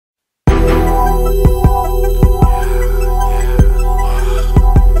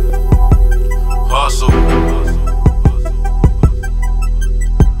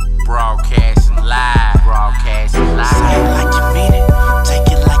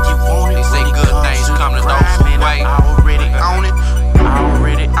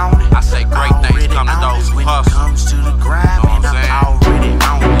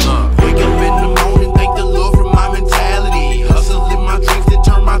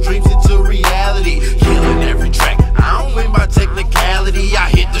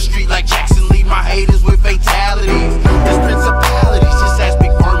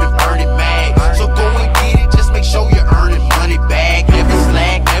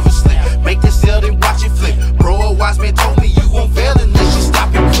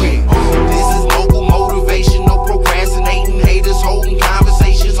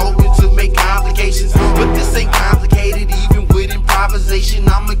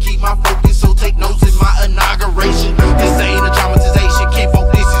keep my focus, so take notes in my inauguration. This ain't a dramatization, can't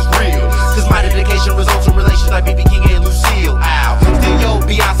vote, this is real. Cause my dedication results in relations like B.B. King and Lucille. Ow. Still yo,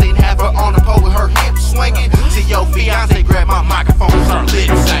 Beyonce and have her on the pole with her hips swinging. Till yo, fiance grab my microphone and start lip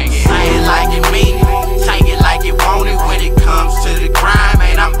singing. Say it like it mean it, take it like it want it. When it comes to the crime,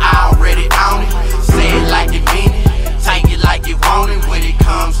 man, I'm already on it. Say it like it mean it, take it like it want it. When it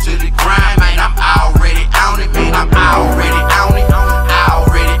comes to the grind, man, I'm already on it. Man, I'm already on it,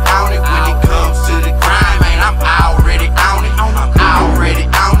 already on it. When it comes to the grind, man, I'm already on it. I'm already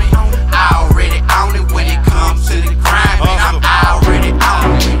on it, already on it. When it comes to the grind, man, I'm already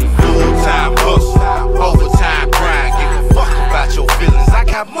on it. Full-time hustle, overtime grind. Give a fuck about your feelings, I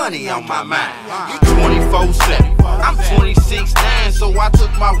got money on my mind. You 24/7, I'm 26/9, so I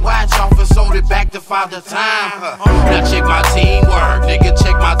took my watch off and sold it back to Father Time. Now check my teamwork, nigga,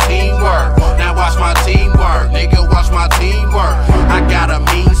 check my teamwork. Now watch my teamwork, nigga, watch my teamwork. I got a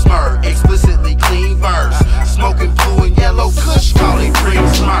mean